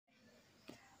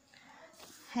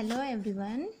Hello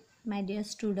everyone, my dear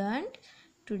student.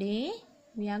 Today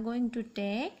we are going to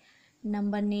take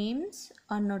number names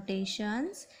or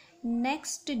notations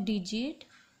next digit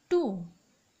 2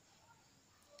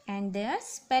 and their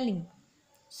spelling.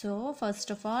 So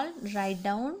first of all, write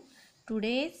down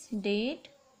today's date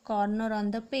corner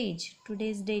on the page.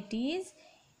 Today's date is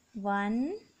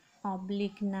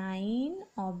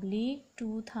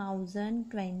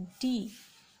 1/9/2020.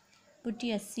 Put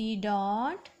your C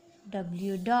dot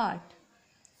W dot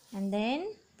and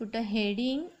then put a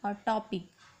heading or topic.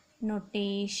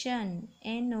 Notation,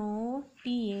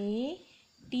 NOTATION.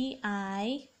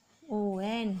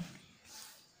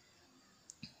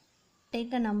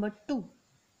 Take a number 2.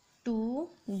 2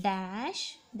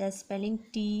 dash, the spelling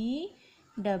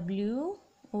TWO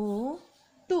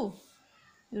 2.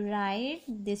 You write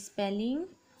this spelling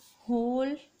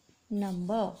whole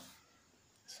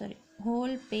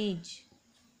whole page.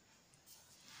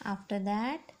 After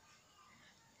that,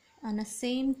 on the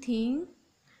same thing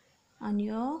on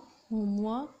your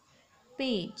homework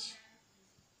page.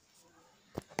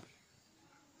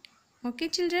 Okay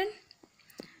children,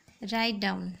 write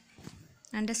down.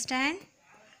 Understand?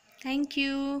 Thank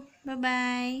you. Bye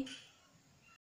bye.